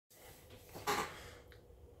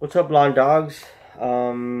What's up, blonde dogs?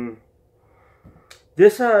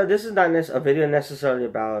 This is not a video necessarily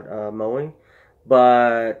about mowing,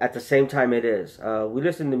 but at the same time it is. We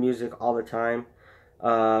listen to music all the time,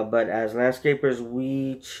 but as landscapers,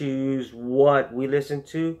 we choose what we listen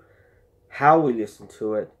to, how we listen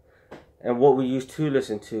to it, and what we use to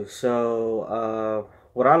listen to. So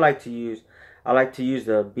what I like to use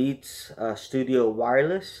the Beats Studio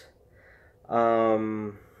Wireless.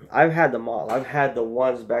 I've had them all. I've had the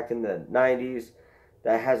ones back in the 90s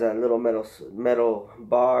that has a little metal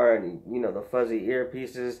bar and the fuzzy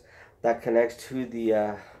earpieces that connects to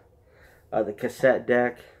the cassette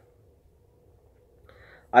deck.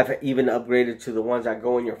 I've even upgraded to the ones that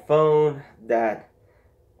go in your phone that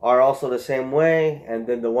are also the same way, and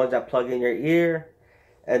then the ones that plug in your ear.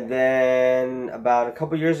 And then about a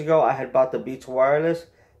couple years ago, I had bought the Beats Wireless,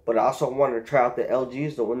 but I also wanted to try out the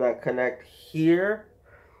LGs, the one that connect here,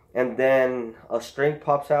 and then a string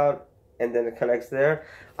pops out, and then it connects there.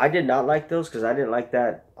 I did not like those because I didn't like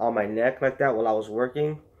that on my neck like that while I was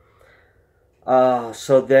working.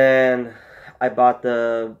 So then I bought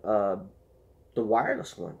the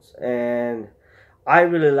wireless ones, and I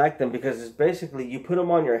really like them because it's basically you put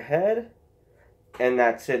them on your head, and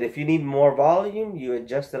that's it. If you need more volume, you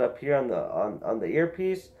adjust it up here on the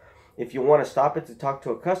earpiece. If you want to stop it to talk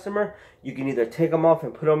to a customer, you can either take them off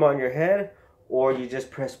and put them on your head, or you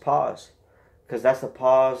just press pause, because that's the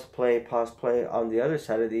pause, play on the other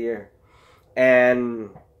side of the ear.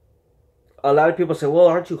 And a lot of people say, well,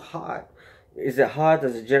 aren't you hot? Is it hot?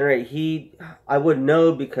 Does it generate heat? I wouldn't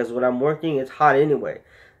know, because when I'm working, it's hot anyway.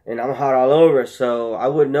 And I'm hot all over, so I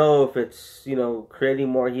wouldn't know if it's, creating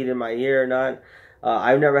more heat in my ear or not.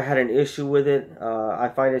 I've never had an issue with it. I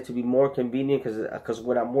find it to be more convenient because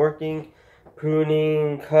when I'm working,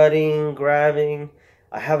 pruning, cutting, grabbing,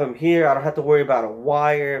 I have them here. I don't have to worry about a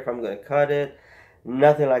wire if I'm going to cut it.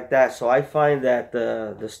 Nothing like that. So I find that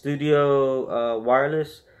the Studio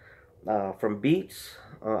Wireless from Beats,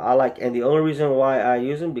 I like. And the only reason why I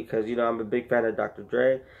use them, because, I'm a big fan of Dr.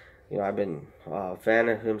 Dre. I've been a fan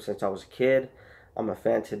of him since I was a kid. I'm a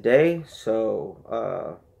fan today.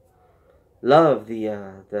 So, love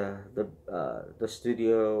the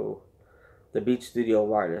Beats Studio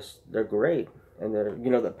Wireless. They're great, and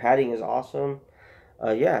the padding is awesome.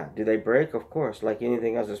 Yeah, do they break? Of course, like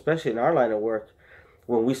anything else, especially in our line of work,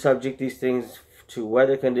 when we subject these things to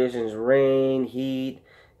weather conditions, rain, heat.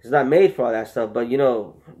 It's not made for all that stuff, but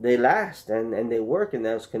they last and they work in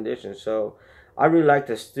those conditions. So I really like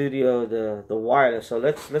the Studio, the wireless. So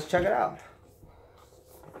let's check it out.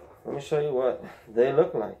 Let me show you what they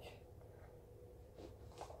look like.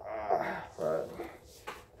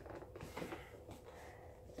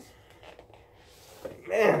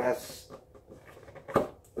 Man, that's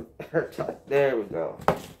there we go.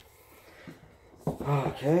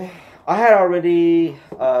 Okay, I had already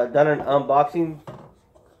done an unboxing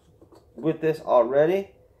with this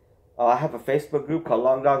already. I have a Facebook group called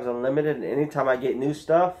Long Dogs Unlimited, and anytime I get new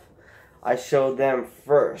stuff, I show them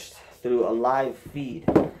first through a live feed.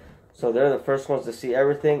 So they're the first ones to see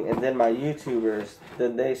everything, and then my YouTubers,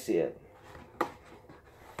 then they see it.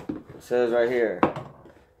 It says right here,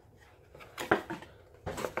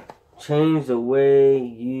 change the way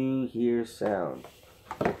you hear sound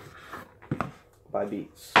by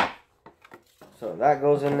Beats. So that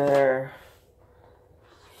goes in there.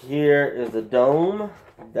 Here is the dome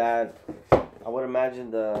that I would imagine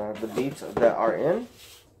the Beats that are in.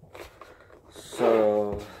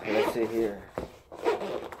 So let's see here.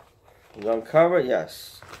 You uncover,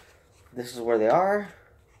 yes. This is where they are.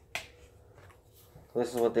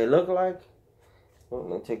 This is what they look like. Oh, let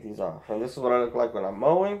me take these off. And this is what I look like when I'm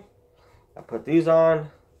mowing. I put these on.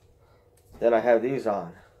 Then I have these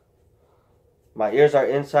on. My ears are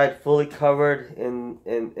inside, fully covered in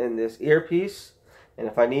this earpiece. And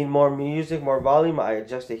if I need more music, more volume, I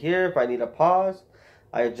adjust it here. If I need a pause,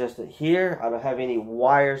 I adjust it here. I don't have any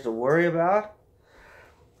wires to worry about.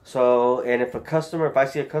 So, and if I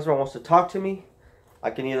see a customer wants to talk to me,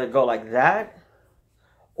 I can either go like that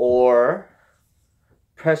or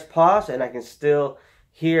press pause, and I can still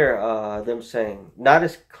hear them saying. Not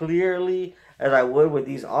as clearly as I would with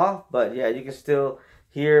these off, but yeah, you can still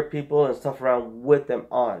hear people and stuff around with them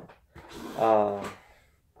on.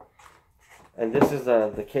 And this is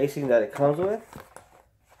the casing that it comes with.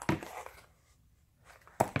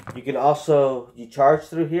 You can also, you charge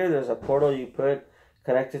through here. There's a portal you put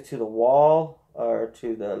connected to the wall or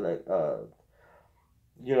to the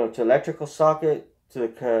to electrical socket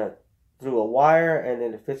through a wire, and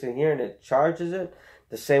then it fits in here and it charges it.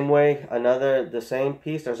 The same way, the same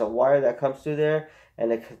piece, there's a wire that comes through there,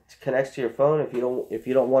 and it connects to your phone if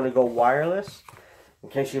you don't want to go wireless. in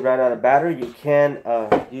case you ran out of battery, you can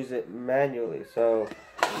use it manually. So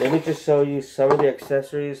let me just show you some of the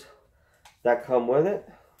accessories that come with it.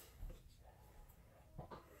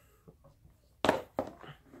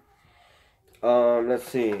 Let's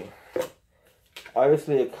see.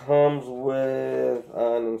 Obviously, it comes with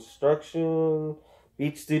an instruction,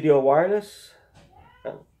 Beat Studio Wireless,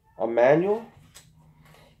 a manual.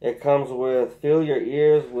 It comes with Fill Your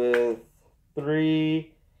Ears with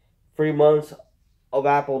 3 free months of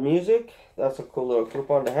Apple Music. That's a cool little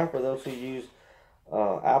coupon to have for those who use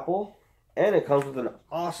Apple. And it comes with an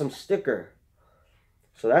awesome sticker.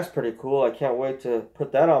 So that's pretty cool. I can't wait to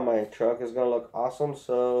put that on my truck. It's going to look awesome.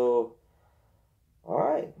 So,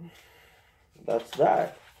 alright. That's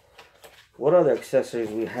that. What other accessories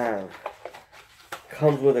we have?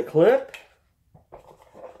 Comes with a clip.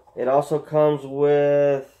 It also comes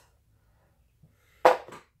with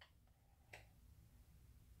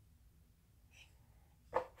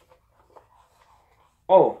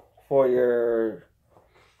for your,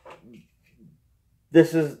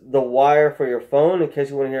 this is the wire for your phone in case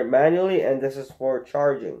you want to hear it manually, and this is for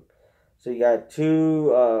charging. So you got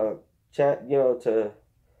two to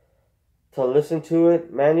listen to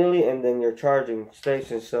it manually, and then your charging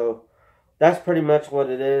station. So that's pretty much what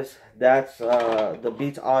it is. That's the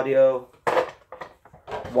Beats Audio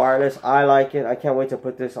wireless. I like it. I can't wait to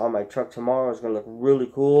put this on my truck tomorrow. It's gonna look really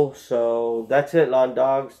cool. So that's it, lawn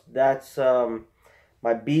dogs. That's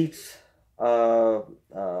my Beats unboxing.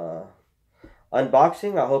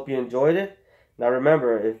 I hope you enjoyed it. Now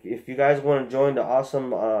remember, if you guys want to join the awesome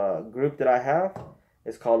group that I have,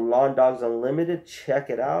 it's called Lawn Dogs Unlimited. Check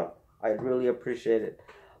it out. I'd really appreciate it.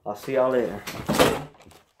 I'll see y'all later.